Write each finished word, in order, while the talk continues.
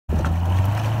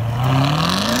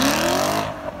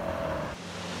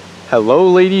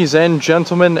Hello ladies and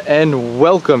gentlemen, and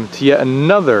welcome to yet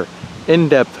another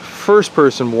in-depth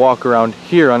first-person walk around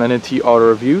here on NT Auto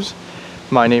Reviews.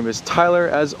 My name is Tyler,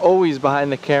 as always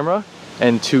behind the camera,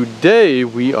 and today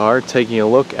we are taking a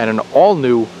look at an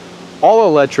all-new,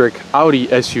 all-electric Audi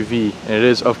SUV, and it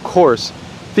is of course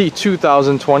the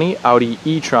 2020 Audi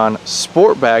E-Tron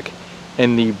Sportback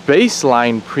in the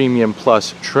baseline Premium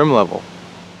Plus trim level.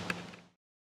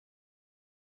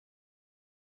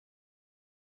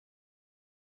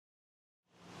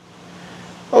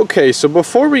 Okay, so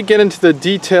before we get into the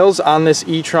details on this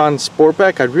E-Tron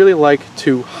Sportback, I'd really like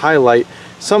to highlight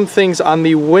some things on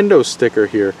the window sticker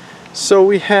here. So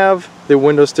we have the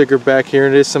window sticker back here,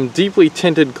 and it is some deeply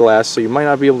tinted glass, so you might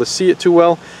not be able to see it too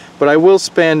well, but I will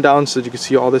span down so that you can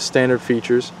see all the standard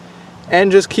features. And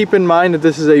just keep in mind that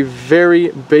this is a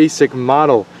very basic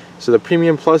model. So the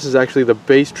Premium Plus is actually the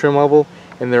base trim level,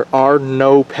 and there are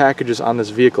no packages on this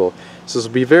vehicle. So this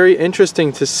will be very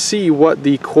interesting to see what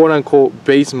the quote-unquote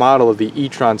base model of the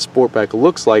E-Tron Sportback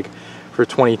looks like for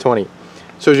 2020.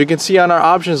 So as you can see on our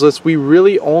options list, we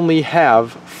really only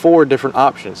have 4 different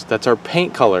options. That's our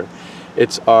paint color.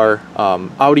 It's our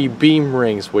Audi beam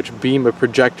rings, which beam a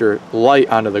projector light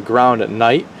onto the ground at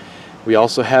night. We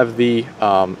also have the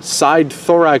side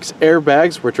thorax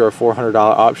airbags, which are a $400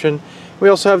 option. We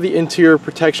also have the interior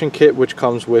protection kit, which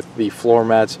comes with the floor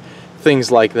mats, things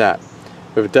like that.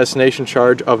 We have a destination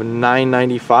charge of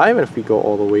 $995, and if we go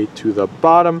all the way to the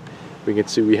bottom, we can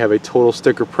see we have a total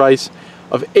sticker price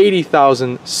of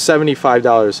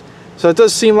 $80,075. So it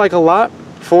does seem like a lot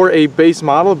for a base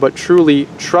model, but truly,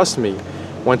 trust me,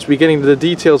 once we get into the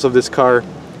details of this car,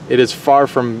 it is far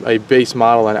from a base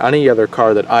model on any other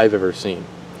car that I've ever seen.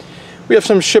 We have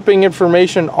some shipping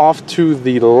information off to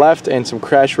the left and some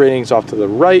crash ratings off to the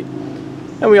right,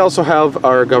 and we also have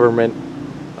our government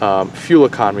fuel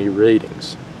economy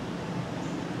ratings.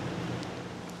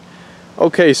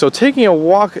 Okay, so taking a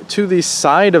walk to the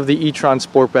side of the E-Tron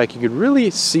Sportback, you can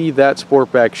really see that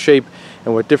Sportback shape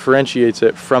and what differentiates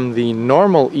it from the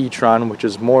normal E-Tron, which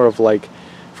is more of like,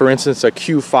 for instance, a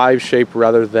Q5 shape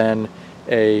rather than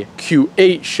a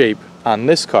Q8 shape on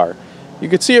this car. You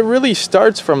can see it really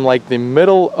starts from like the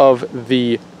middle of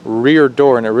the rear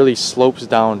door, and it really slopes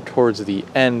down towards the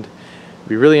end. It'd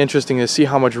be really interesting to see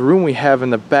how much room we have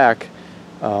in the back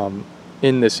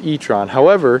in this E-Tron.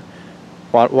 However,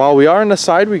 while we are on the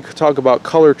side, we could talk about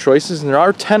color choices, and there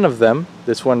are 10 of them.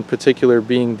 This one in particular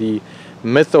being the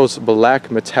Mythos Black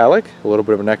Metallic, a little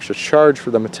bit of an extra charge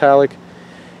for the metallic.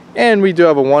 And we do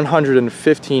have a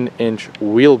 115-inch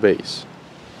wheelbase.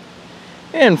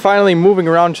 And finally, moving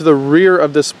around to the rear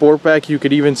of the Sportback, you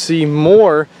could even see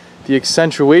more the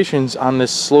accentuations on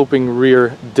this sloping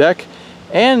rear deck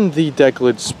and the deck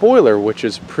lid spoiler, which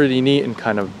is pretty neat and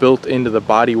kind of built into the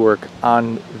bodywork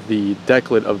on the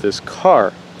deck lid of this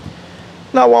car.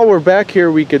 Now, while we're back here,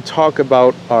 we could talk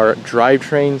about our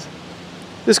drivetrains.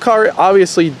 This car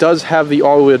obviously does have the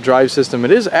all-wheel drive system.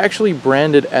 It is actually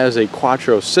branded as a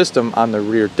Quattro system on the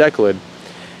rear deck lid.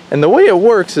 And the way it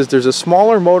works is there's a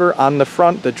smaller motor on the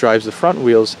front that drives the front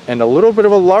wheels, and a little bit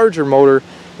of a larger motor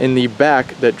in the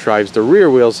back that drives the rear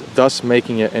wheels, thus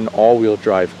making it an all-wheel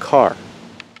drive car.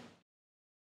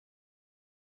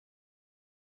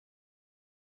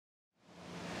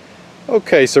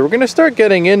 Okay, so we're going to start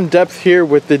getting in depth here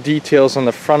with the details on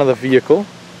the front of the vehicle.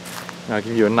 And I'll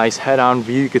give you a nice head-on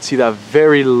view. You can see that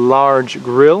very large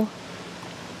grille.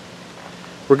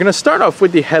 We're going to start off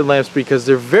with the headlamps because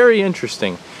they're very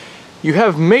interesting. You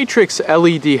have matrix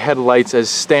LED headlights as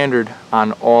standard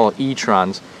on all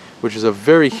E-Trons, which is a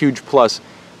very huge plus.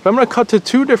 But I'm going to cut to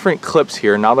 2 different clips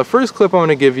here. Now, the first clip I'm going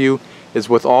to give you is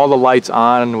with all the lights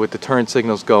on and with the turn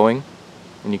signals going.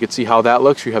 And you can see how that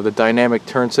looks. You have the dynamic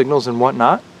turn signals and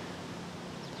whatnot.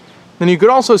 Then you could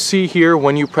also see here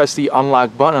when you press the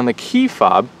unlock button on the key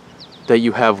fob that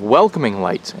you have welcoming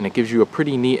lights, and it gives you a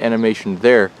pretty neat animation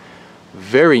there.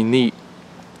 Very neat.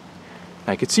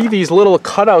 I could see these little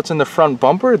cutouts in the front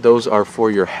bumper. Those are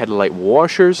for your headlight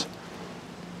washers.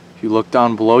 If you look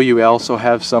down below, you also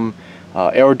have some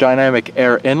aerodynamic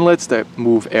air inlets that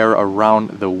move air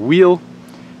around the wheel.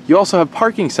 You also have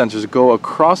parking sensors that go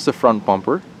across the front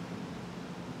bumper.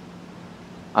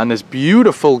 On this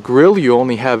beautiful grille, you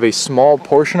only have a small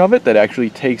portion of it that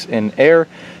actually takes in air.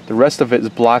 The rest of it is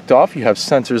blocked off. You have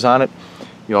sensors on it.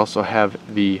 You also have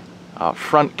the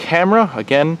front camera.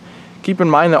 Again, keep in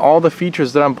mind that all the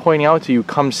features that I'm pointing out to you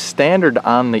come standard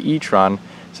on the E-Tron,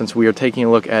 since we are taking a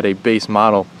look at a base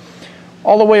model.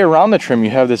 All the way around the trim,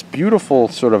 you have this beautiful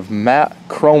sort of matte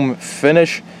chrome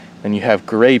finish, and you have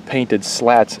gray painted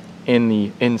slats in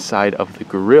the inside of the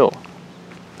grille.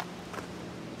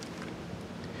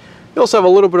 You also have a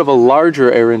little bit of a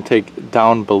larger air intake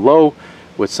down below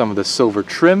with some of the silver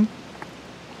trim.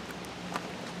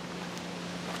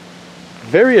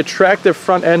 Very attractive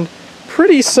front end,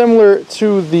 pretty similar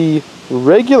to the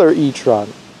regular e-tron.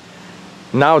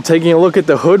 Now taking a look at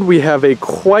the hood, we have a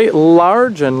quite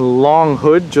large and long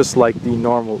hood, just like the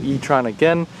normal e-tron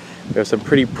again. We have some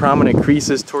pretty prominent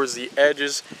creases towards the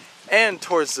edges and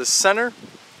towards the center.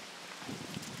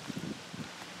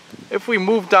 If we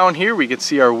move down here, we can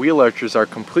see our wheel arches are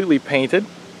completely painted,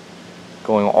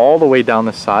 going all the way down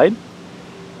the side.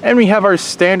 And we have our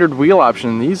standard wheel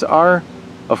option. These are,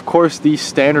 of course, the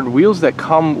standard wheels that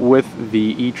come with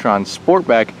the E-Tron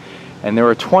Sportback, and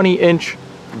they're a 20-inch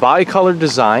bi-color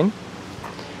design,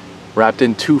 wrapped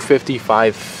in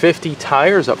 255/50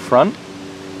 tires up front.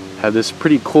 Have this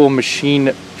pretty cool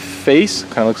machine face,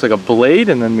 kind of looks like a blade,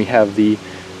 and then we have the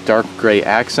dark gray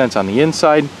accents on the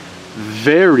inside.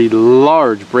 Very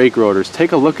large brake rotors.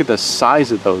 Take a look at the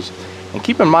size of those. And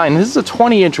keep in mind, this is a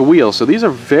 20-inch wheel, so these are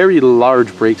very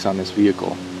large brakes on this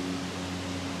vehicle.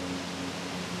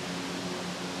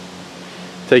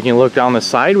 Taking a look down the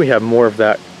side, we have more of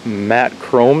that matte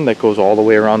chrome that goes all the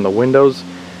way around the windows.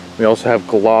 We also have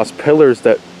gloss pillars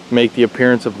that make the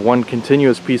appearance of one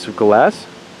continuous piece of glass.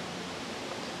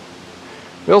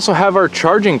 We also have our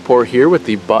charging port here with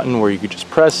the button where you could just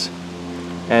press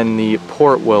and the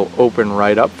port will open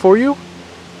right up for you.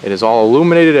 It is all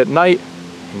illuminated at night,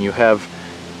 and you have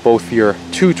both your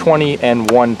 220 and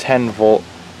 110 volt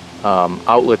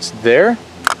outlets there.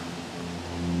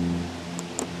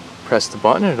 Press the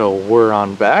button, it'll whir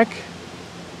on back.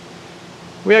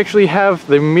 We actually have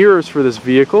the mirrors for this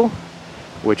vehicle,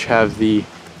 which have the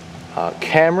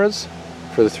cameras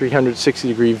for the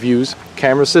 360-degree views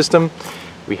camera system.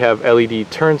 We have LED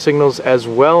turn signals as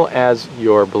well as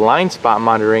your blind spot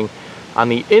monitoring on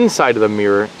the inside of the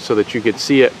mirror so that you could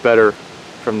see it better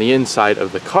from the inside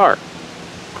of the car.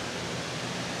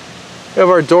 We have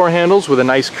our door handles with a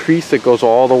nice crease that goes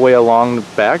all the way along the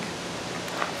back,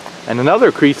 and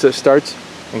another crease that starts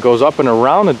and goes up and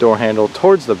around the door handle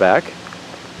towards the back.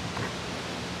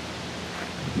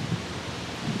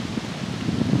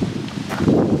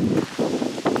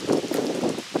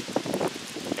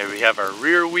 We have our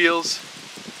rear wheels,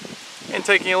 and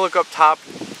taking a look up top,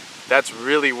 that's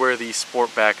really where the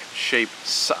Sportback shape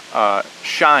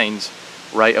shines,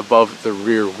 right above the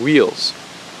rear wheels.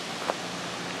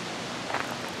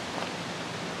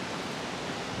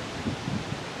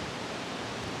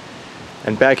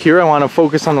 And back here I want to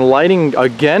focus on the lighting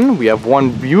again. We have one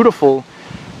beautiful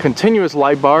continuous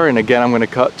light bar, and again I'm going to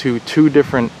cut to two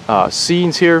different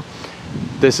scenes here.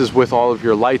 This is with all of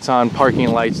your lights on,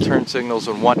 parking lights, turn signals,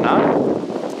 and whatnot.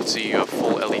 You can see you have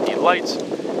full LED lights.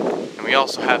 And we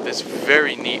also have this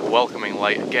very neat welcoming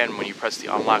light, again, when you press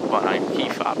the unlock button on your key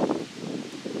fob.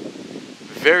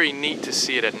 Very neat to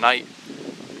see it at night.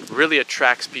 Really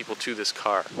attracts people to this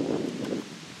car.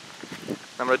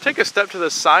 I'm going to take a step to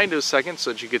the side in a second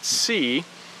so that you could see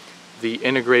the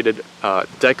integrated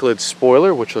deck lid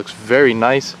spoiler, which looks very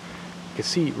nice. You can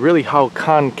see really how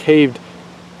concaved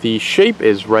the shape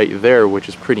is right there, which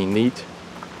is pretty neat.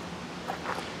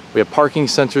 We have parking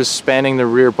sensors spanning the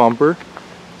rear bumper.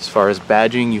 As far as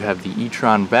badging, you have the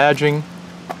e-tron badging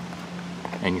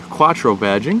and your Quattro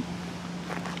badging.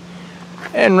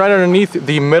 And right underneath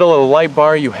the middle of the light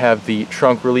bar, you have the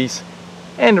trunk release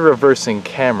and a reversing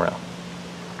camera.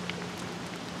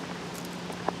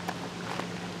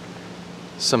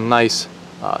 Some nice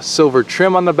silver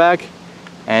trim on the back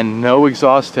and no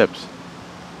exhaust tips.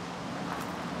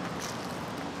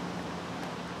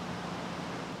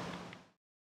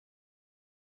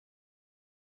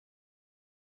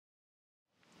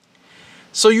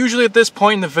 So usually at this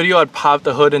point in the video I'd pop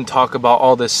the hood and talk about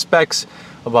all the specs,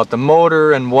 about the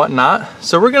motor and whatnot.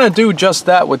 So we're going to do just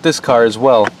that with this car as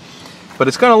well, but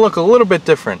it's going to look a little bit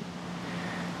different.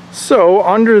 So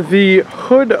under the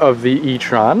hood of the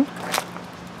e-tron, you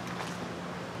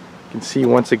can see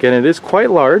once again it is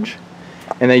quite large,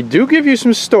 and they do give you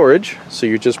some storage. So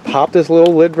you just pop this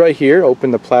little lid right here,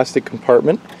 open the plastic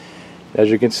compartment. As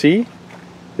you can see,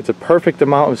 it's a perfect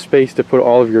amount of space to put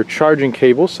all of your charging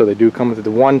cables. So they do come with the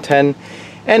 110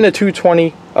 and the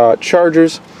 220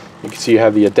 chargers. You can see you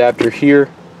have the adapter here,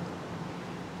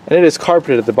 and it is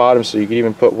carpeted at the bottom, so you can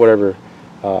even put whatever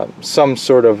some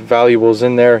sort of valuables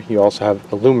in there. You also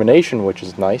have illumination, which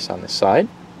is nice on the side.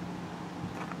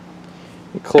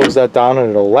 You close that down and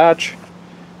it'll latch.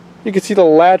 You can see the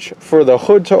latch for the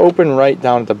hood to open right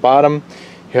down at the bottom.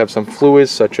 You have some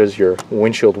fluids such as your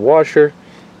windshield washer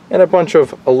and a bunch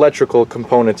of electrical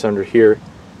components under here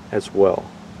as well.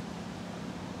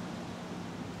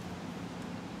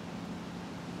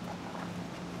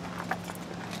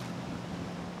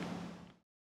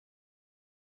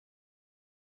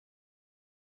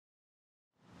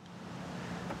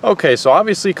 Okay, so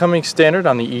obviously coming standard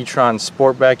on the E-Tron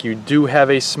Sportback, you do have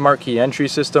a smart key entry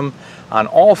system on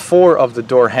all 4 of the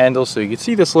door handles. So you can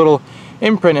see this little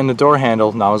imprint in the door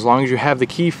handle. Now, as long as you have the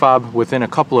key fob within a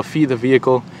couple of feet of the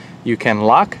vehicle, you can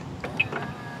lock.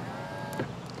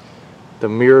 The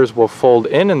mirrors will fold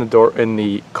in and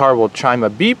the car will chime a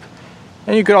beep.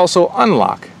 And you can also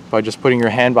unlock by just putting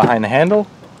your hand behind the handle.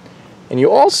 And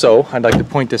you also, I'd like to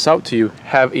point this out to you,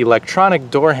 have electronic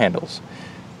door handles.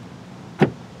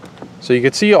 So you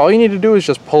can see all you need to do is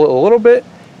just pull it a little bit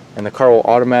and the car will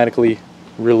automatically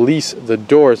release the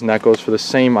doors, and that goes for the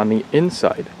same on the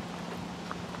inside.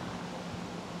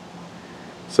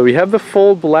 So we have the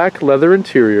full black leather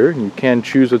interior, and you can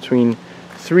choose between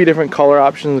 3 different color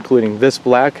options, including this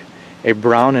black, a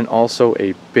brown, and also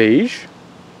a beige.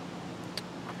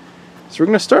 So we're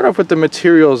going to start off with the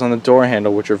materials on the door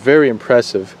handle, which are very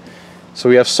impressive. So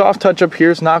we have soft touch up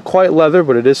here. It's not quite leather,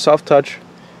 but it is soft touch.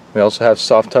 We also have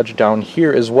soft touch down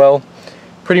here as well.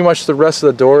 Pretty much the rest of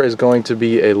the door is going to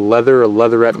be a leather or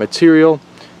leatherette material.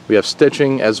 We have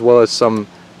stitching as well as some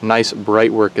nice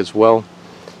bright work as well.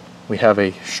 We have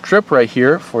a strip right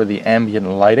here for the ambient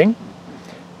lighting.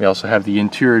 We also have the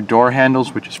interior door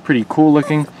handles, which is pretty cool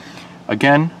looking.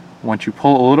 Again, once you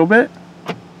pull a little bit,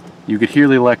 you could hear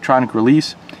the electronic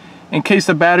release. In case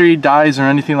the battery dies or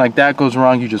anything like that goes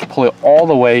wrong, you just pull it all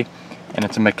the way and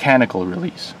it's a mechanical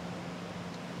release.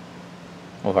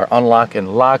 Of our unlock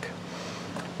and lock.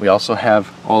 We also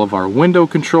have all of our window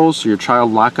controls, so your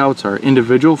child lockouts are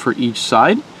individual for each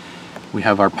side. We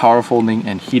have our power folding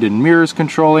and heated mirrors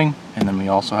controlling, and then we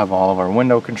also have all of our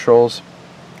window controls.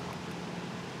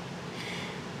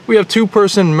 We have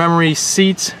 2-person memory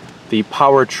seats, the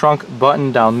power trunk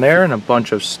button down there, and a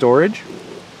bunch of storage.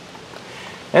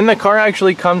 And the car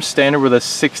actually comes standard with a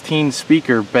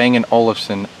 16-speaker Bang &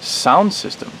 Olufsen sound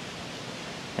system.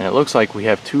 And it looks like we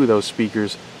have 2 of those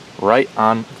speakers right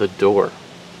on the door.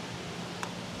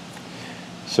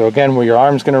 So again, where your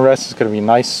arm's going to rest is going to be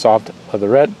nice soft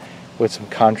leatherette with some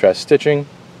contrast stitching.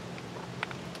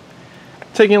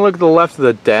 Taking a look at the left of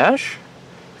the dash,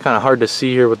 kind of hard to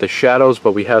see here with the shadows,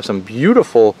 but we have some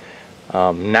beautiful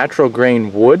natural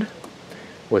grain wood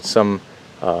with some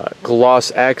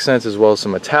gloss accents as well as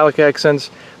some metallic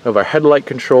accents. We have our headlight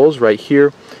controls right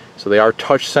here. So they are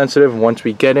touch sensitive. Once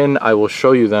we get in, I will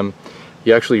show you them.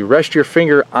 You actually rest your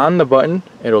finger on the button.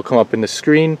 It'll come up in the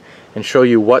screen and show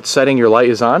you what setting your light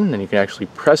is on. And you can actually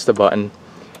press the button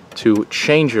to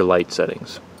change your light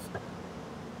settings.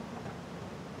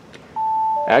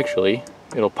 Actually,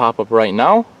 it'll pop up right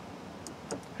now,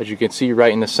 as you can see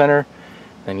right in the center.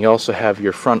 And you also have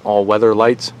your front all-weather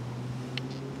lights.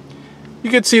 You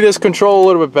can see this control a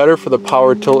little bit better for the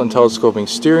power tilt and telescoping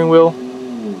steering wheel.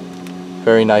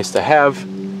 Very nice to have.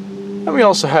 And we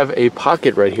also have a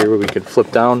pocket right here where we can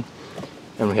flip down,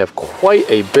 and we have quite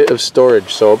a bit of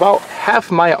storage, so about half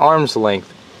my arm's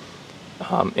length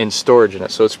in storage in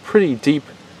it, so it's pretty deep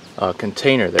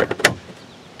container there.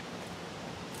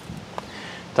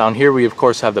 Down here we of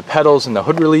course have the pedals and the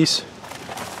hood release,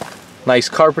 nice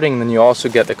carpeting, and then you also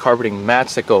get the carpeting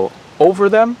mats that go over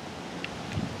them.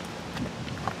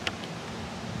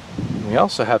 And we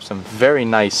also have some very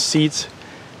nice seats.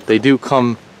 They do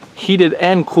come heated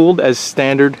and cooled as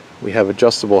standard. We have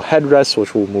adjustable headrests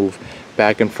which will move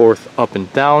back and forth, up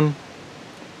and down.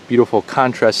 Beautiful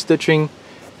contrast stitching,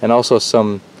 and also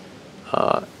some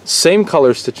same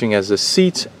color stitching as the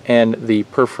seats and the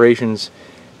perforations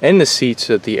in the seats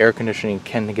so that the air conditioning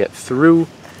can get through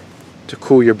to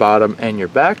cool your bottom and your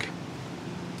back.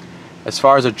 As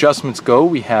far as adjustments go,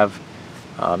 we have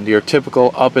your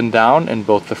typical up and down in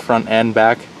both the front and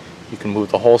back. You can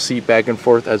move the whole seat back and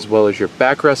forth, as well as your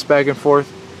backrest back and forth,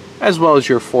 as well as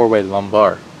your 4-way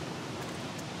lumbar.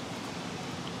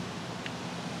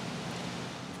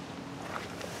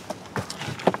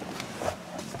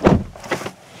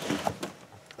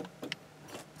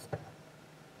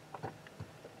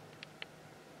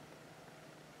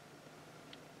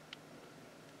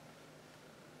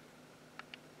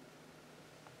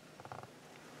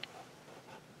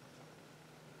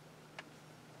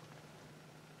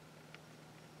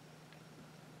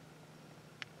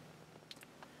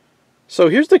 So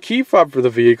here's the key fob for the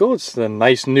vehicle. It's the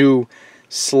nice new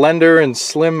slender and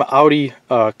slim Audi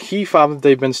key fob that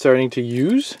they've been starting to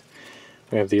use.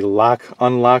 We have the lock,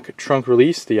 unlock, trunk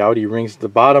release, the Audi rings at the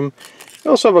bottom. We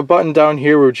also have a button down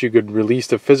here which you could release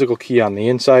the physical key on the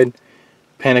inside,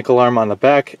 panic alarm on the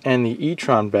back, and the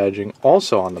E-Tron badging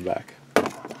also on the back.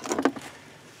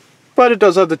 But it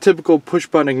does have the typical push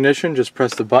button ignition. Just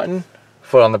press the button,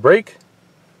 foot on the brake.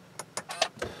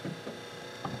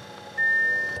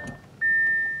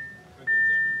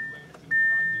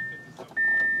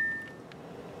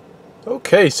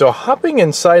 Okay, so hopping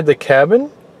inside the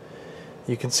cabin,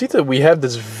 you can see that we have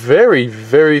this very,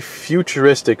 very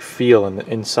futuristic feel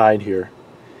inside here.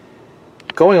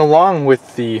 Going along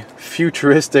with the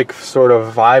futuristic sort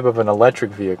of vibe of an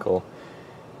electric vehicle,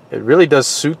 it really does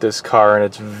suit this car, and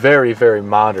it's very, very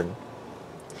modern.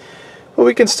 Well,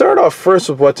 we can start off first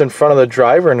with what's in front of the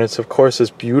driver, and it's of course this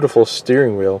beautiful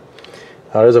steering wheel.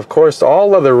 It is of course all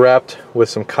leather wrapped with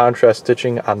some contrast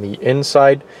stitching on the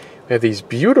inside. We have these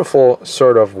beautiful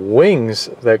sort of wings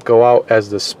that go out as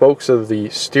the spokes of the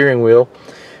steering wheel.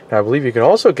 And I believe you can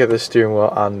also get the steering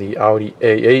wheel on the Audi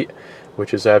A8,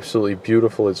 which is absolutely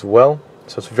beautiful as well.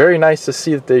 So it's very nice to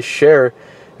see that they share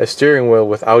a steering wheel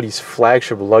with Audi's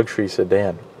flagship luxury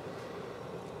sedan.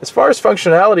 As far as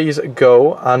functionalities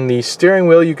go, on the steering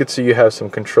wheel you can see you have some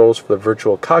controls for the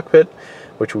virtual cockpit,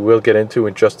 which we will get into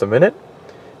in just a minute.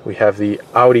 We have the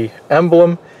Audi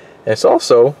emblem, and it's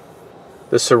also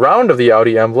the surround of the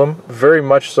Audi emblem very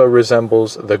much so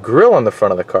resembles the grille on the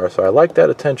front of the car, so I like that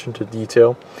attention to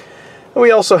detail. And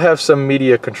we also have some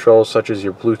media controls such as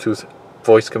your Bluetooth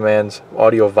voice commands,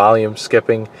 audio volume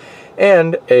skipping,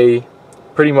 and a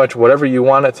pretty much whatever you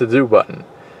want it to do button.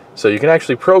 So you can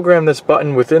actually program this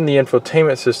button within the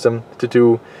infotainment system to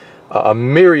do a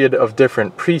myriad of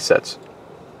different presets.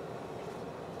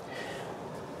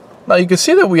 Now you can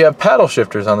see that we have paddle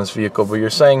shifters on this vehicle, but you're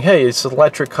saying, hey, it's an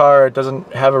electric car, it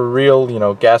doesn't have a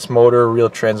real, gas motor, real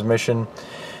transmission.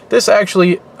 This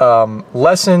actually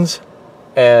lessens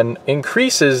and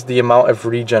increases the amount of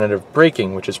regenerative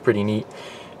braking, which is pretty neat.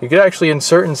 You could actually, in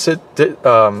certain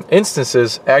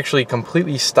instances, actually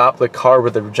completely stop the car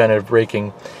with the regenerative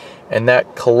braking, and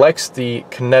that collects the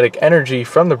kinetic energy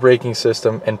from the braking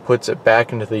system and puts it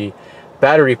back into the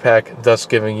battery pack, thus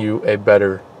giving you a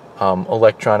better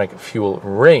electronic fuel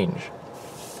range.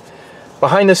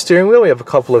 Behind the steering wheel we have a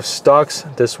couple of stalks,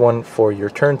 this one for your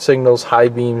turn signals, high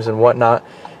beams and whatnot.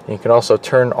 And you can also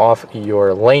turn off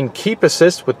your lane keep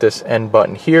assist with this N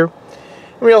button here.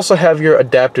 And we also have your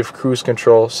adaptive cruise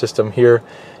control system here.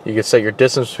 You can set your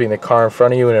distance between the car in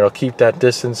front of you and it'll keep that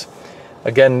distance.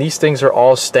 Again, these things are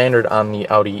all standard on the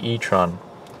Audi e-tron.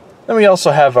 Then we also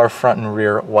have our front and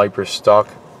rear wiper stalk.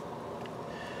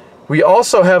 We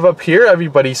also have up here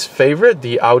everybody's favorite,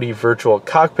 the Audi virtual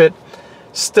cockpit.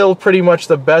 Still pretty much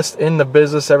the best in the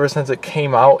business ever since it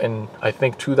came out in, I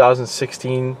think,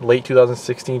 2016, late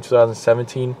 2016,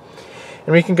 2017.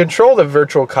 And we can control the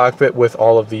virtual cockpit with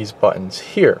all of these buttons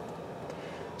here.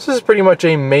 So this is pretty much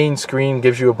a main screen,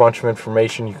 gives you a bunch of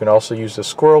information. You can also use the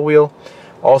scroll wheel.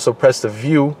 Also press the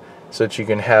view so that you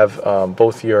can have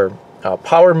both your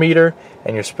power meter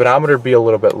and your speedometer be a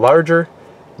little bit larger.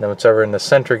 And then whatever in the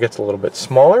center gets a little bit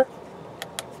smaller.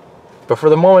 But for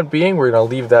the moment being, we're going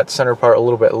to leave that center part a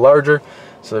little bit larger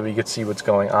so that we can see what's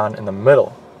going on in the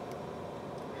middle.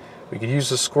 We could use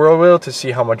the scroll wheel to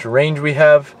see how much range we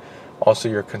have, also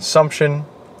your consumption,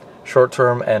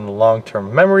 short-term and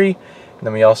long-term memory, and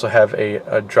then we also have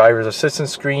a driver's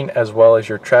assistance screen as well as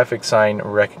your traffic sign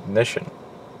recognition.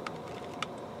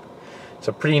 It's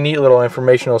a pretty neat little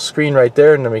informational screen right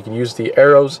there, and then we can use the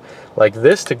arrows like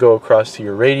this to go across to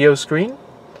your radio screen.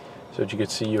 So as you can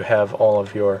see, you have all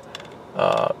of your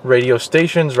radio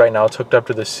stations. Right now it's hooked up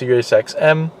to the Sirius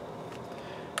XM.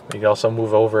 You can also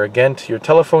move over again to your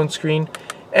telephone screen,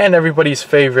 and everybody's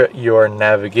favorite, your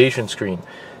navigation screen.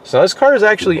 So this car is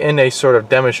actually in a sort of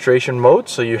demonstration mode,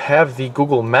 so you have the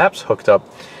Google Maps hooked up,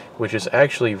 which is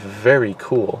actually very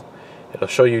cool. It'll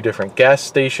show you different gas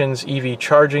stations, EV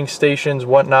charging stations,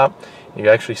 whatnot. You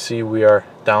actually see we are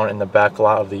down in the back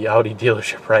lot of the Audi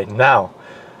dealership right now.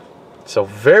 So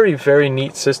very, very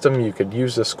neat system. You could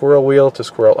use the scroll wheel to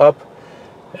scroll up.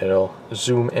 It'll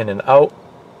zoom in and out.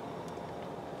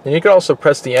 And you can also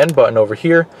press the N button over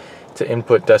here to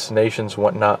input destinations,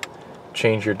 whatnot,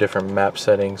 change your different map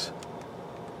settings.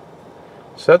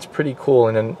 So that's pretty cool.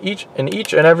 And in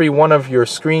each and every one of your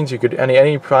screens, you could at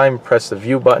any time press the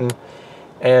view button,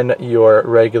 and your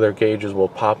regular gauges will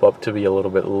pop up to be a little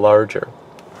bit larger.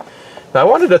 Now I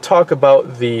wanted to talk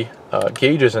about the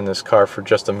gauges in this car for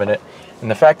just a minute, and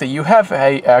the fact that you have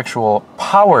a actual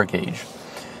power gauge.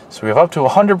 So we have up to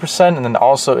 100%, and then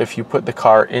also if you put the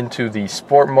car into the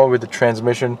sport mode with the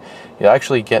transmission, you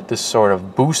actually get this sort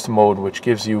of boost mode, which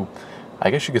gives you, I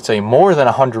guess you could say, more than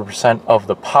 100% of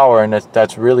the power, and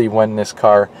that's really when this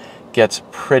car gets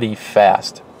pretty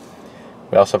fast.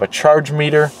 We also have a charge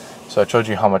meter, so I showed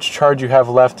you how much charge you have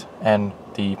left, and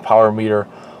the power meter,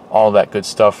 all that good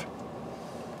stuff.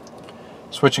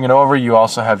 Switching it over, you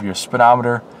also have your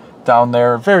speedometer down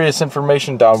there, various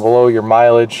information down below, your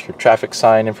mileage, your traffic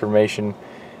sign information,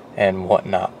 and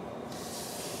whatnot.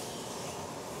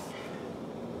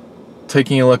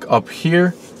 taking a look up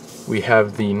here, we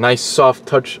have the nice soft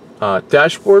touch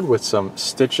dashboard with some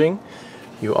stitching.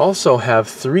 You also have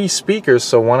 3 speakers,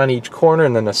 so one on each corner,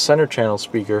 and then a center channel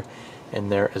speaker in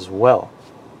there as well.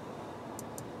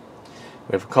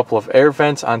 We have a couple of air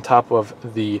vents on top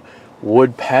of the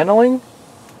wood paneling.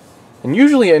 And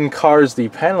usually in cars, the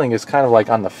paneling is kind of like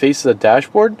on the face of the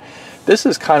dashboard. This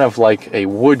is kind of like a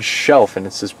wood shelf, and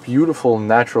it's this beautiful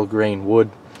natural grain wood.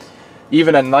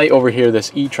 Even at night over here,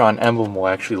 this E-Tron emblem will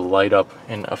actually light up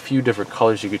in a few different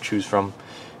colors you could choose from,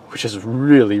 which is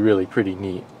really, really pretty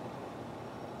neat.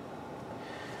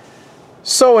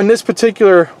 So in this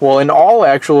particular, well, in all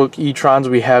actual E-Trons,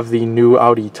 we have the new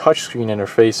Audi touchscreen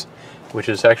interface, which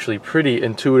is actually pretty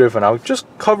intuitive, and I'll just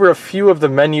cover a few of the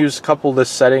menus, couple of the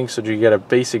settings so you get a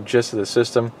basic gist of the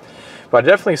system. But I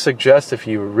definitely suggest, if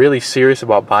you're really serious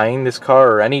about buying this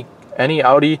car or any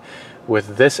Audi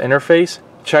with this interface,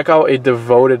 check out a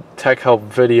devoted tech help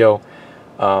video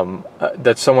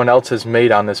that someone else has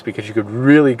made on this, because you could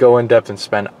really go in depth and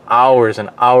spend hours and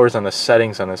hours on the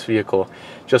settings on this vehicle,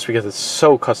 just because it's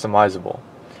so customizable.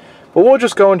 But we'll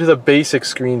just go into the basic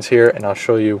screens here, and I'll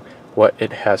show you what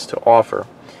it has to offer.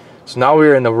 So now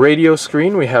we're in the radio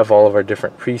screen. We have all of our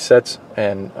different presets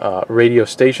and radio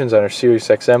stations on our Sirius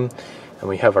XM, and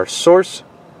we have our source.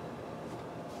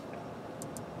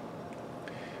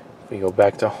 If we go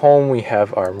back to home, we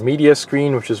have our media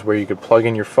screen, which is where you could plug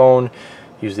in your phone,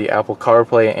 use the Apple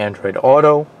CarPlay, Android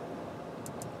Auto.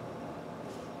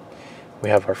 We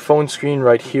have our phone screen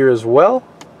right here as well.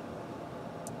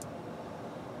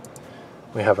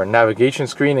 We have our navigation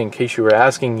screen. In case you were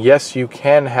asking, yes, you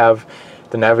can have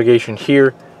the navigation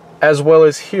here as well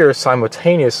as here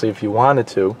simultaneously if you wanted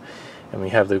to. And we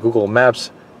have the Google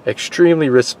Maps, extremely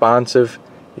responsive.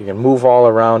 You can move all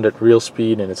around at real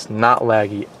speed, and it's not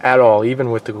laggy at all,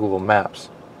 even with the Google Maps.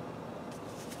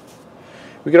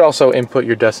 We could also input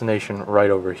your destination right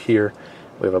over here.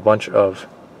 We have a bunch of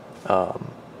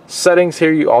settings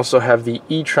here. You also have the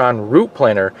E-Tron Route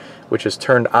Planner, which is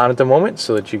turned on at the moment,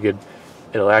 so that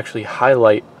it'll actually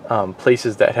highlight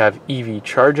places that have EV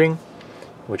charging,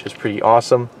 which is pretty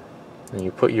awesome. And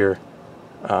you put your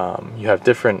you have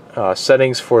different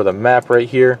settings for the map right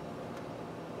here.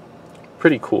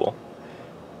 Pretty cool.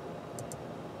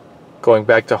 Going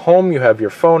back to home, you have your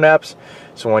phone apps.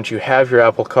 So once you have your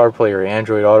Apple CarPlay or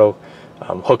Android Auto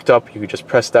hooked up, you can just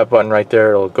press that button right there.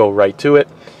 It'll go right to it.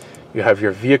 You have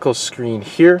your vehicle screen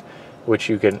here, which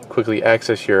you can quickly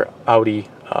access your Audi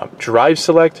Drive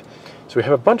Select. So we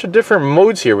have a bunch of different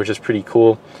modes here, which is pretty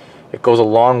cool. It goes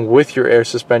along with your air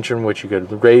suspension, which you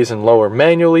could raise and lower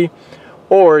manually,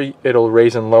 or it'll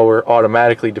raise and lower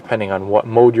automatically depending on what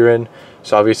mode you're in.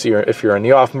 So obviously, if you're in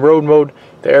the off-road mode,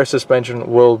 the air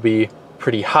suspension will be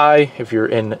pretty high. If you're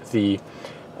in the,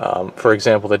 for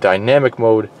example, the dynamic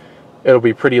mode, it'll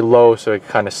be pretty low, so it can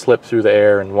kind of slip through the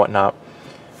air and whatnot.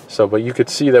 So, but you could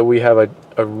see that we have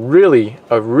a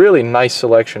really nice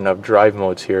selection of drive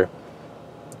modes here.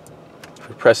 If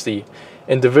we press the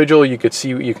individual, you could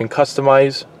see what you can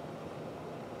customize.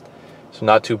 So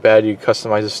not too bad. You can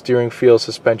customize the steering feel,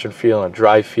 suspension feel, and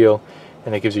drive feel,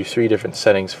 and it gives you 3 different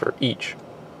settings for each.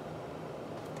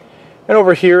 And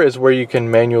over here is where you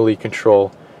can manually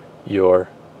control your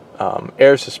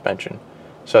air suspension.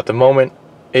 So at the moment,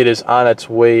 it is on its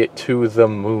way to the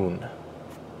moon.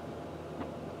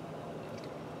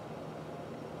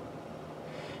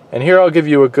 And here I'll give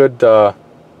you a good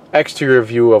exterior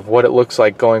view of what it looks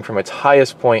like going from its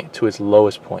highest point to its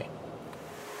lowest point.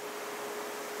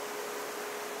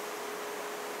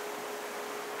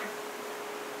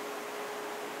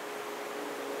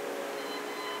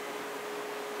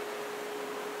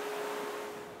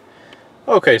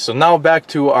 Okay, so now back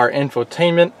to our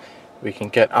infotainment. We can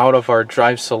get out of our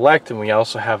Drive Select, and we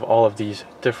also have all of these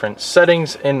different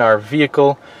settings in our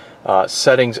vehicle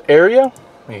settings area.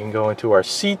 We can go into our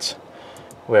seats.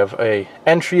 We have a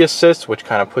entry assist, which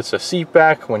kind of puts the seat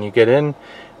back when you get in, and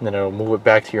then it'll move it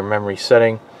back to your memory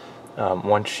setting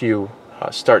once you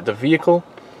start the vehicle.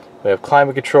 We have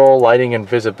climate control, lighting and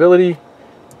visibility,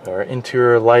 our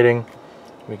interior lighting.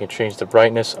 We can change the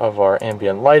brightness of our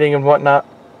ambient lighting and whatnot.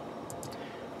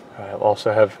 I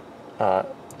also have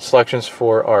selections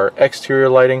for our exterior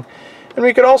lighting, and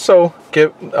we could also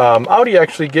give Audi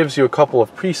actually gives you a couple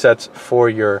of presets for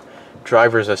your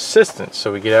driver's assistance,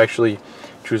 so we could actually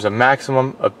choose a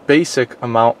maximum, a basic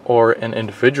amount, or an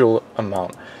individual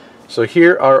amount. So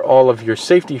here are all of your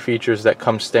safety features that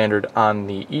come standard on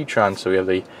the E-Tron. So we have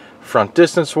the front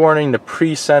distance warning, the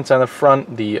pre-sense on the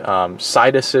front, the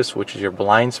side assist, which is your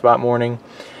blind spot warning,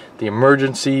 the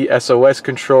emergency SOS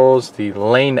controls, the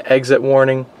lane exit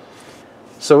warning.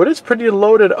 So it is pretty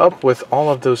loaded up with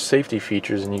all of those safety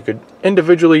features, and you could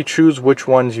individually choose which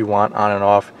ones you want on and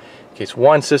off. In case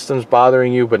one system's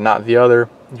bothering you but not the other,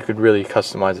 you could really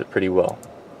customize it pretty well.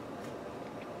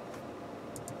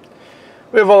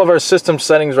 We have all of our system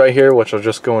settings right here, which I'll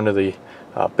just go into the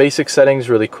basic settings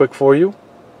really quick for you.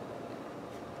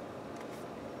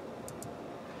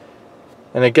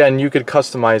 And again, you could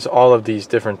customize all of these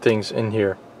different things in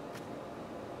here.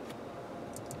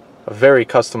 A very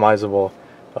customizable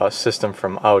system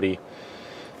from Audi.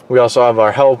 We also have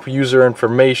our help, user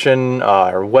information,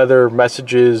 our weather,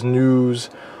 messages, news,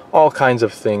 all kinds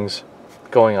of things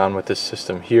going on with this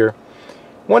system here.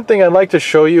 One thing I'd like to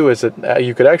show you is that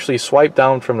you could actually swipe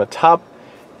down from the top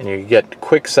and you get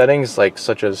quick settings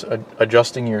such as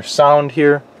adjusting your sound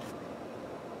here,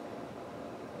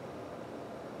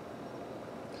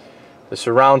 the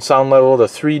surround sound level, the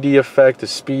 3D effect, the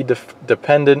speed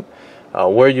dependent,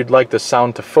 where you'd like the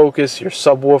sound to focus, your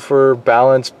subwoofer,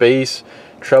 balance, bass,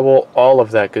 treble, all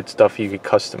of that good stuff you could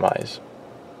customize.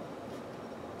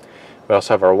 We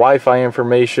also have our Wi-Fi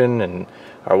information and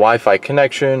our Wi-Fi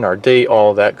connection, our date,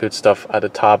 all that good stuff at the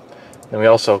top. And we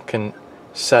also can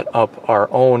set up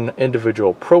our own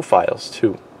individual profiles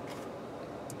too.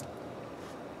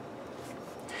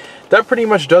 That pretty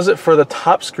much does it for the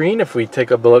top screen. If we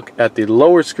take a look at the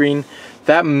lower screen,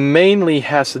 that mainly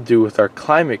has to do with our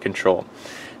climate control.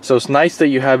 So it's nice that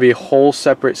you have a whole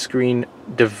separate screen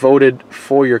devoted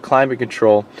for your climate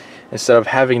control, instead of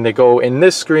having to go in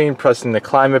this screen, pressing the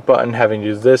climate button, having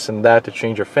to do this and that to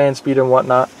change your fan speed and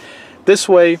whatnot. This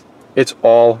way, it's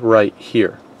all right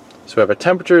here. So we have our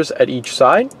temperatures at each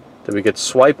side that we could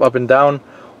swipe up and down,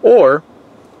 or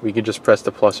we could just press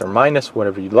the plus or minus,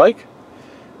 whatever you like.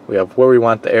 We have where we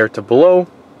want the air to blow,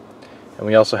 and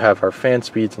we also have our fan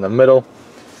speeds in the middle.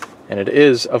 And it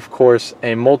is, of course,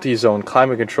 a multi-zone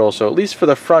climate control, so at least for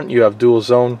the front you have dual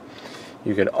zone.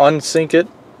 You can unsync it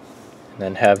and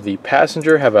then have the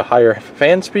passenger have a higher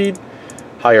fan speed,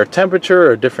 higher temperature,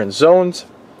 or different zones.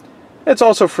 It's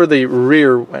also for the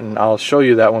rear, and I'll show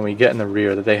you that when we get in the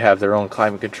rear, that they have their own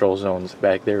climate control zones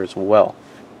back there as well.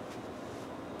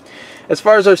 As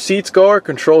far as our seats go, our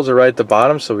controls are right at the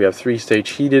bottom, so we have 3-stage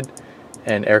heated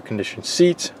and air-conditioned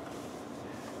seats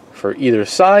for either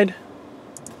side.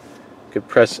 You could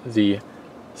press the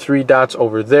 3 dots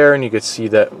over there and you could see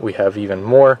that we have even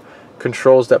more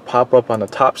controls that pop up on the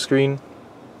top screen.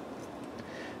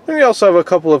 Then we also have a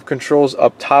couple of controls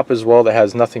up top as well that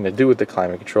has nothing to do with the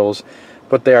climate controls,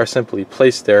 but they are simply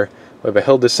placed there. We have a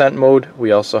hill descent mode.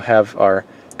 We also have our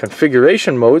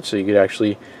configuration mode, so you could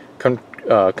actually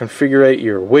configure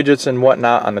your widgets and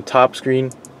whatnot on the top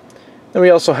screen. Then we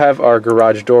also have our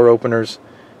garage door openers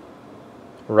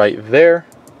right there.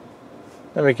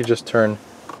 Then we could just turn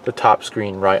the top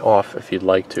screen right off if you'd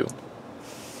like to.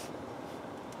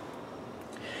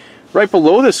 Right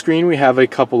below the screen we have a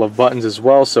couple of buttons as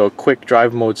well. So a quick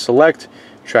drive mode select,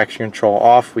 traction control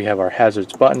off. We have our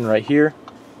hazards button right here.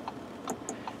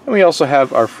 And we also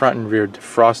have our front and rear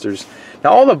defrosters.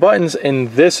 Now all the buttons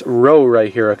in this row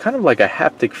right here are kind of like a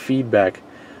haptic feedback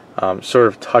sort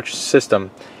of touch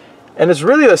system. And it's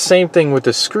really the same thing with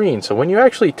the screen. So when you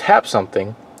actually tap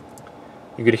something,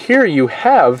 you could hear you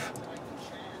have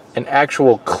an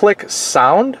actual click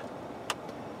sound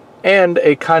and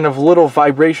a kind of little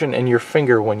vibration in your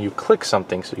finger when you click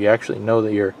something, so you actually know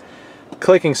that you're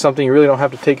clicking something. You really don't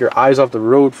have to take your eyes off the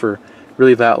road for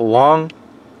really that long.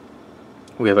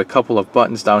 We have a couple of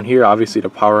buttons down here, obviously to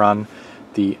power on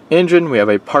the engine. We have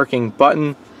a parking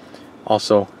button.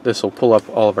 Also, this will pull up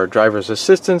all of our driver's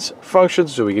assistance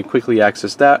functions, so we can quickly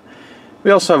access that. We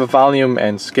also have a volume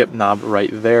and skip knob right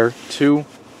there too.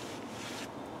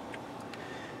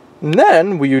 And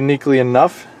then, uniquely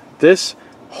enough, this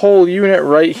whole unit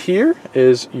right here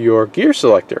is your gear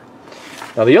selector.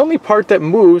 Now the only part that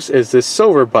moves is this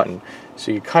silver button.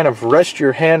 So you kind of rest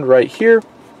your hand right here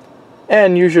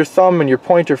and use your thumb and your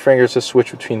pointer fingers to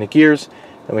switch between the gears.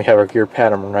 And we have our gear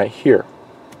pattern right here.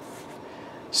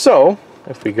 So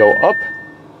if we go up,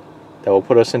 that will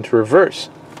put us into reverse.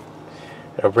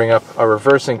 It'll bring up our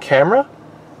reversing camera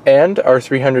and our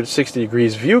 360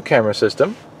 degrees view camera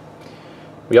system.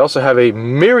 We also have a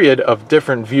myriad of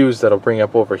different views that'll bring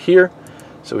up over here.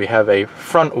 So we have a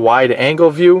front wide angle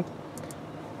view,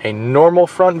 a normal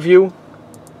front view,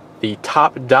 the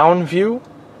top down view,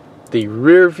 the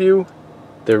rear view,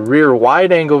 the rear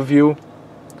wide angle view,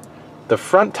 the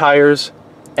front tires,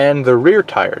 and the rear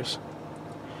tires.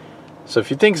 So if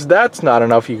you think that's not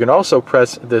enough, you can also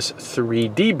press this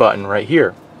 3D button right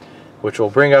here, which will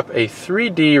bring up a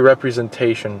 3D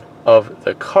representation of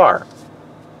the car.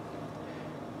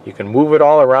 You can move it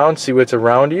all around, see what's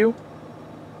around you.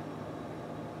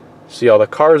 See all the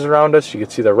cars around us. You can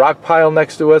see the rock pile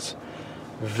next to us.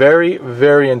 Very,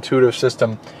 very intuitive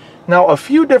system. Now, a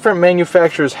few different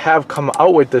manufacturers have come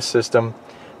out with this system,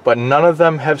 but none of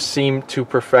them have seemed to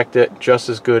perfect it just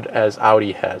as good as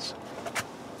Audi has.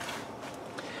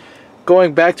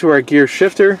 Going back to our gear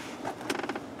shifter,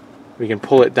 we can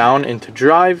pull it down into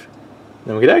drive.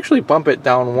 Then we could actually bump it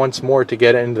down once more to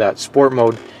get it into that sport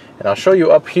mode. And I'll show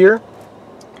you up here.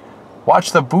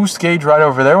 Watch the boost gauge right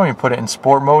over there when you put it in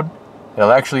sport mode.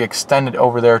 It'll actually extend it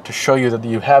over there to show you that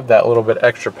you have that little bit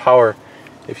extra power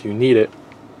if you need it.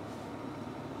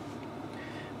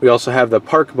 We also have the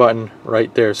park button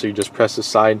right there, so you just press the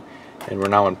side and we're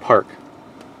now in park.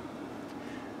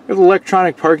 We have the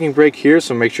electronic parking brake here,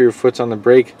 so make sure your foot's on the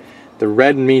brake. The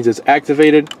red means it's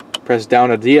activated. Press down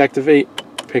to deactivate,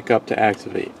 pick up to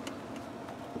activate.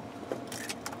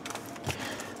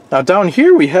 Now down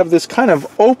here we have this kind of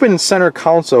open center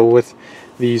console with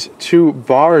these two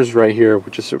bars right here,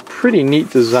 which is a pretty neat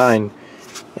design.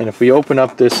 And if we open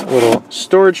up this little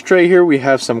storage tray here, we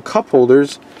have some cup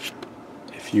holders.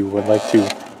 If you would like to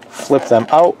flip them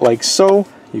out like so,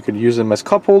 you could use them as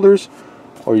cup holders,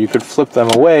 or you could flip them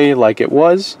away like it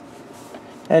was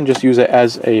and just use it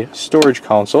as a storage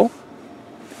console.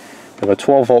 We have a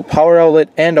 12-volt power outlet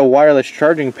and a wireless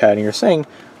charging pad, and you're saying,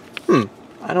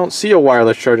 I don't see a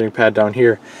wireless charging pad down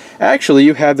here. Actually,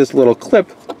 you have this little clip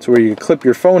to where you can clip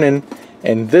your phone in,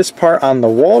 and this part on the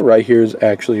wall right here is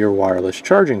actually your wireless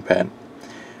charging pad.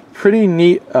 Pretty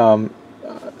neat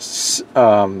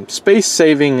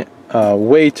space-saving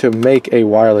way to make a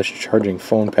wireless charging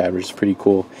phone pad, which is pretty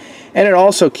cool. And it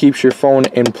also keeps your phone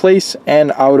in place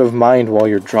and out of mind while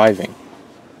you're driving.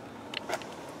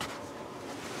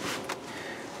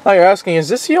 Now you're asking, is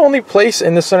this the only place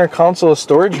in the center console of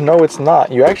storage? No, it's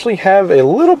not. You actually have a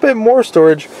little bit more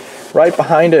storage right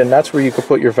behind it, and that's where you can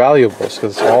put your valuables,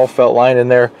 because it's all felt lined in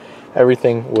there.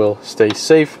 Everything will stay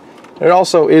safe. It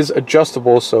also is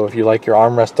adjustable, so if you like your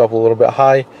armrest up a little bit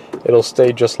high, it'll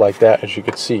stay just like that, as you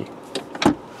can see.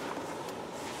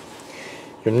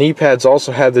 Your knee pads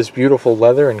also have this beautiful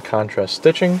leather and contrast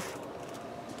stitching.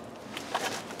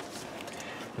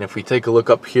 And if we take a look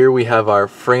up here, we have our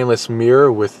frameless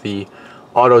mirror with the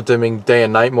auto-dimming day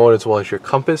and night mode, as well as your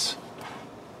compass.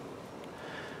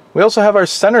 We also have our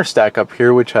center stack up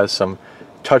here, which has some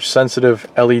touch-sensitive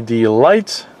LED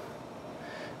lights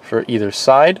for either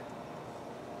side.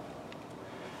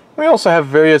 We also have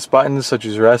various buttons such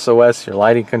as your SOS, your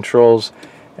lighting controls,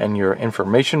 and your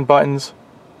information buttons.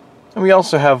 And we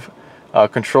also have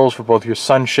controls for both your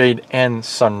sunshade and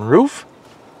sunroof,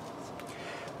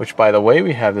 which, by the way,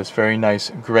 we have this very nice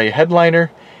gray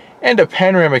headliner and a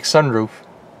panoramic sunroof.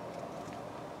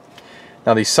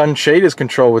 Now the sunshade is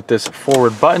controlled with this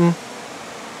forward button,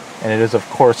 and it is of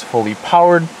course fully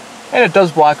powered, and it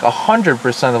does block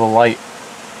 100% of the light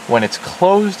when it's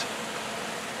closed.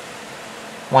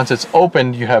 Once it's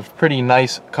opened, you have pretty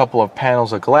nice couple of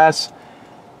panels of glass,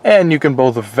 and you can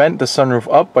both vent the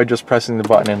sunroof up by just pressing the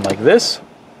button in like this,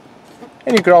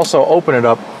 and you can also open it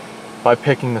up by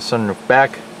picking the sunroof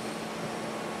back.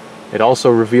 It also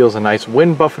reveals a nice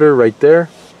wind buffeter right there,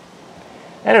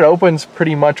 and it opens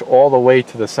pretty much all the way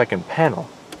to the second panel.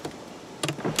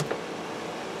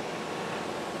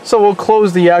 So we'll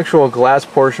close the actual glass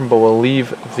portion, but we'll leave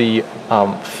the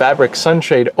fabric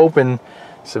sunshade open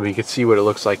so we can see what it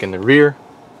looks like in the rear.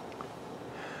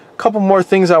 Couple more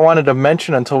things I wanted to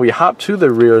mention until we hop to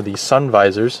the rear of these sun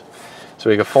visors. So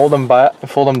we can fold them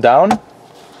down,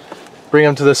 bring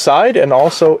them to the side, and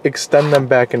also extend them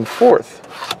back and forth,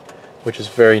 which is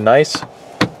very nice.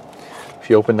 If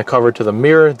you open the cover to the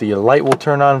mirror, the light will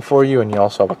turn on for you, and you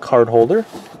also have a card holder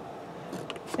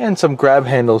and some grab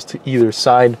handles to either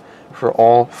side for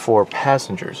all 4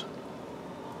 passengers.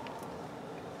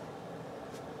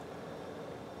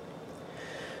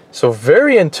 So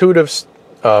very intuitive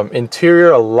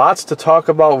interior, lots to talk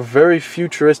about, very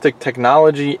futuristic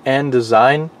technology and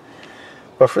design.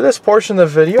 But for this portion of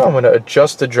the video, I'm going to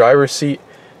adjust the driver's seat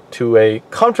to a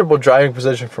comfortable driving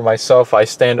position for myself. I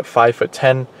stand at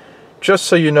 5'10", just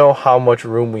so you know how much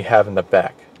room we have in the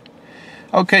back.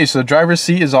 Okay, so the driver's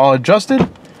seat is all adjusted,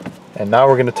 and now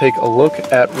we're going to take a look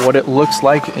at what it looks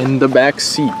like in the back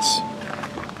seats.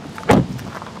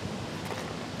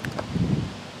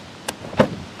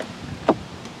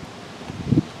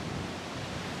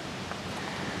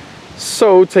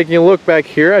 So taking a look back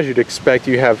here, as you'd expect,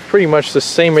 you have pretty much the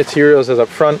same materials as up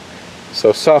front.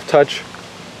 So soft touch,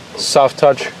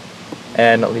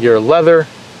 and your leather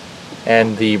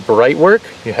and the bright work.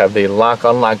 You have the lock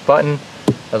unlock button,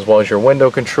 as well as your window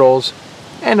controls,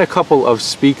 and a couple of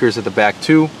speakers at the back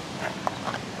too.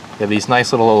 You have these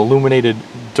nice little illuminated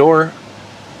door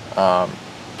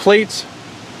plates.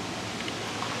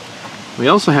 We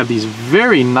also have these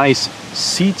very nice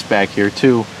seats back here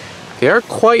too. They are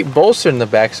quite bolstered in the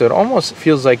back, so it almost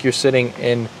feels like you're sitting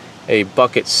in a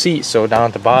bucket seat. So down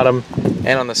at the bottom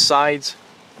and on the sides,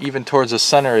 even towards the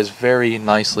center, is very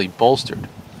nicely bolstered.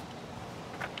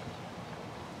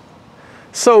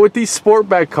 So with these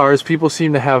Sportback cars, people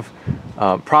seem to have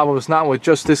problems not with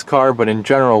just this car, but in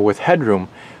general with headroom.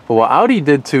 But what Audi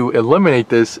did to eliminate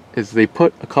this is they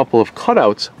put a couple of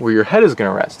cutouts where your head is going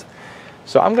to rest.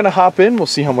 So I'm going to hop in, we'll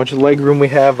see how much leg room we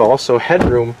have, also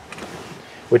headroom,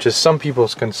 which is some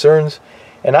people's concerns.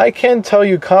 And I can tell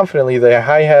you confidently that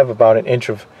I have about an inch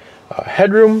of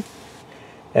headroom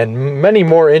and many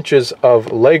more inches of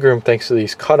legroom thanks to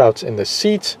these cutouts in the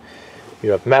seats.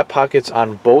 You have mat pockets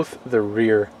on both the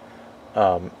rear,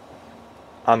 on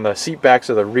the seat backs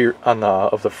of the rear,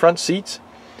 of the front seats.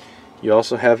 You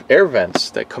also have air vents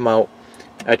that come out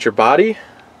at your body,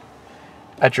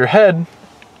 at your head,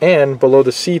 and below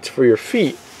the seats for your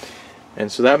feet.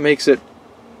 And so that makes it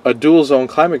a dual zone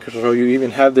climate control. You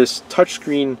even have this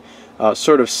touchscreen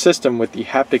sort of system with the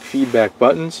haptic feedback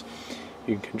buttons.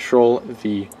 You can control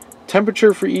the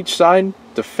temperature for each side,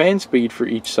 the fan speed for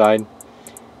each side,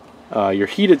 your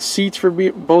heated seats for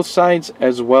both sides,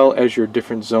 as well as your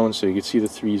different zones, so you can see the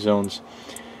 3 zones.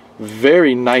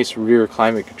 Very nice rear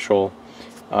climate control.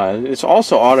 It's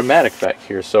also automatic back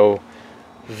here, so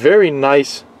very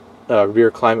nice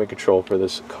rear climate control for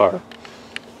this car.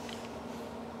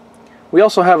 We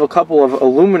also have a couple of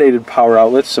illuminated power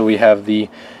outlets, so we have the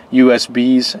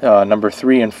USBs number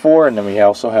 3 and 4, and then we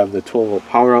also have the 12-volt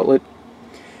power outlet.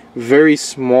 Very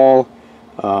small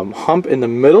hump in the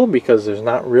middle because there's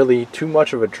not really too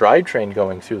much of a drivetrain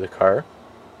going through the car.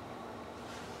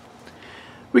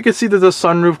 We can see that the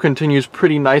sunroof continues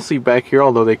pretty nicely back here,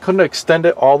 although they couldn't extend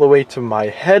it all the way to my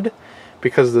head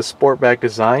because of the Sportback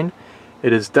design.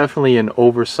 It is definitely an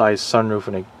oversized sunroof,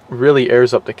 and it really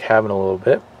airs up the cabin a little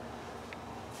bit.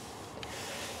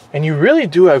 And you really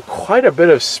do have quite a bit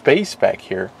of space back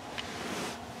here.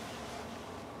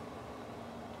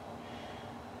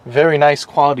 Very nice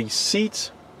quality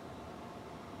seats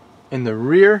in the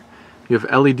rear. You have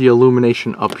LED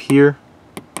illumination up here.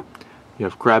 You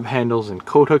have grab handles and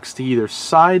coat hooks to either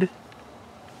side.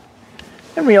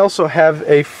 And we also have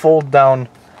a fold down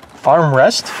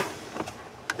armrest.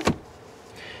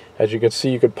 As you can see,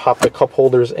 you could pop the cup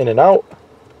holders in and out.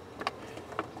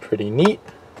 Pretty neat.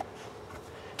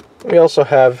 We also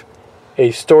have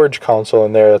a storage console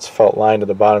in there that's felt lined at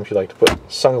the bottom if you'd like to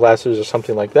put sunglasses or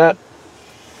something like that.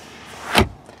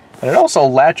 And it also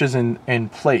latches in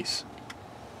place.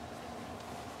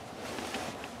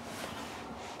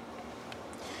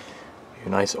 A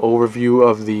nice overview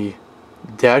of the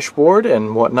dashboard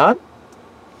and whatnot.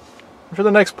 For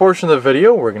the next portion of the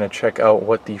video, we're going to check out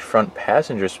what the front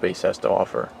passenger space has to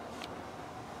offer.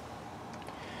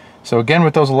 So again,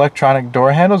 with those electronic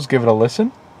door handles, give it a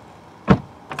listen.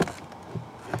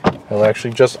 It'll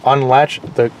actually just unlatch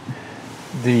the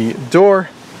door.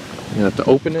 You have to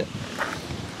open it.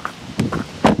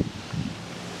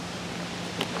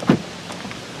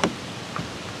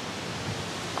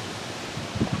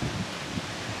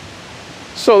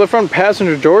 So the front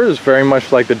passenger door is very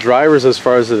much like the driver's as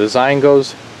far as the design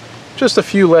goes. Just a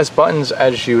few less buttons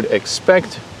as you'd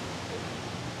expect.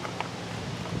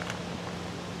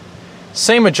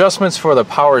 Same adjustments for the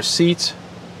power seats.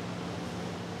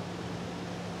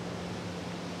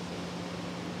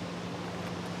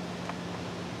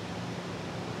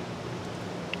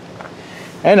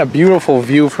 And a beautiful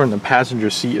view from the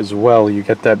passenger seat as well. You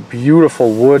get that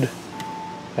beautiful wood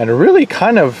and a really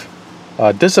kind of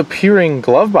disappearing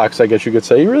glove box, I guess you could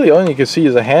say. You really only can see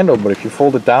is a handle, but if you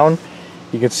fold it down,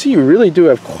 you can see you really do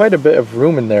have quite a bit of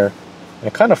room in there. And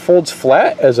it kind of folds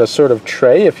flat as a sort of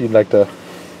tray if you'd like to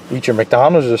eat your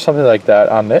McDonald's or something like that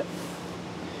on it.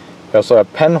 You also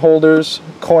have pen holders,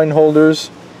 coin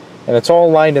holders, and it's all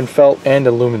lined in felt and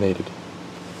illuminated.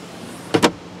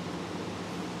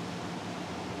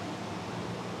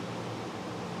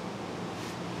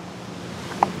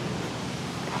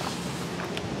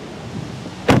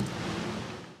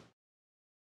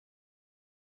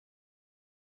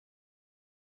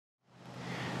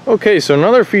 Okay, so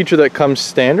another feature that comes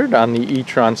standard on the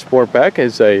E-Tron Sportback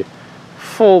is a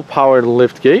full powered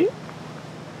lift gate.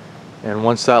 And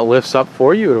once that lifts up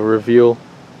for you, it'll reveal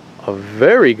a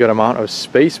very good amount of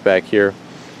space back here.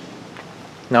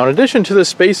 Now, in addition to the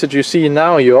space that you see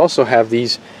now, you also have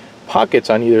these pockets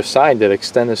on either side that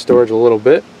extend the storage a little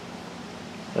bit.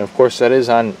 And of course, that is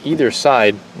on either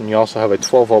side. And you also have a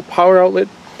 12-volt power outlet.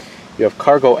 You have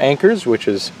cargo anchors, which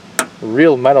is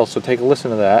real metal, so take a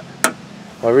listen to that.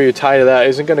 Whatever you tie to that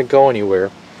isn't going to go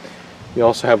anywhere. You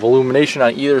also have illumination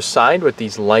on either side with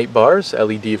these light bars,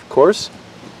 LED of course.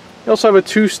 You also have a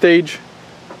two-stage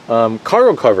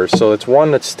cargo cover, so it's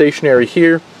one that's stationary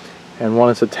here and one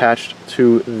that's attached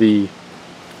to the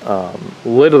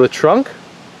lid of the trunk.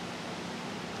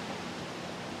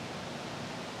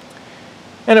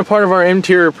 And a part of our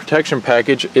interior protection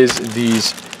package is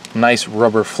these nice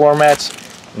rubber floor mats,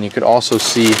 and you could also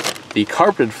see the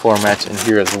carpeted floor mats in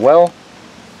here as well.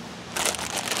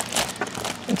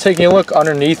 And taking a look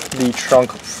underneath the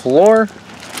trunk floor,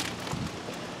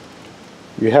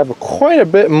 you have quite a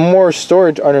bit more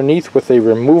storage underneath with a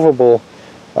removable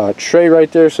tray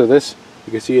right there. So this,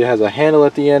 you can see it has a handle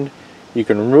at the end. You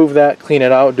can remove that, clean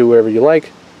it out, do whatever you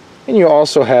like. And you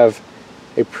also have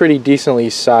a pretty decently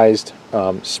sized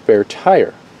spare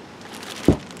tire.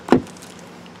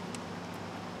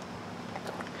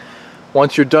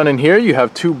 Once you're done in here, you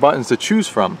have two buttons to choose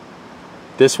from.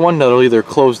 This one that'll either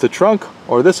close the trunk,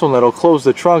 or this one that'll close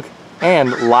the trunk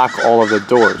and lock all of the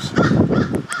doors.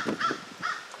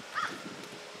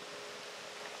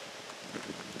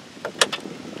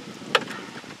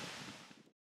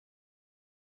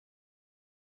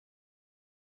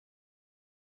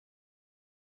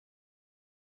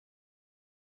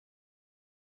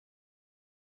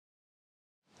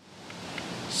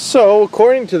 So,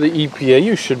 according to the EPA,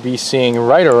 you should be seeing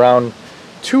right around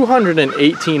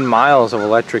 218 miles of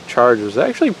electric charge. Is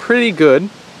actually pretty good.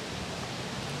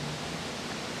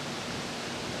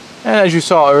 And as you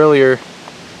saw earlier,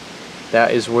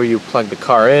 that is where you plug the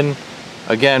car in.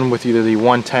 Again, with either the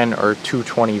 110 or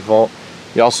 220 volt.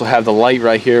 You also have the light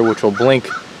right here, which will blink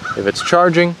if it's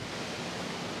charging.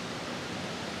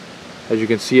 As you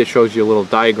can see, it shows you a little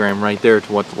diagram right there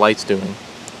to what the light's doing.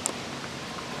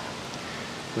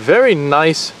 Very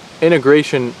nice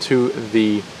integration to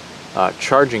the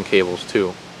charging cables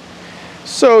too.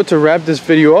 So to wrap this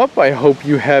video up, I hope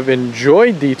you have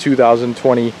enjoyed the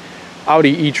 2020 Audi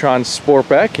E-Tron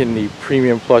Sportback in the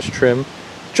Premium Plus trim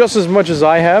just as much as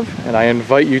I have, and I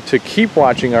invite you to keep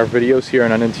watching our videos here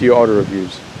on NNT Auto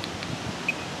Reviews.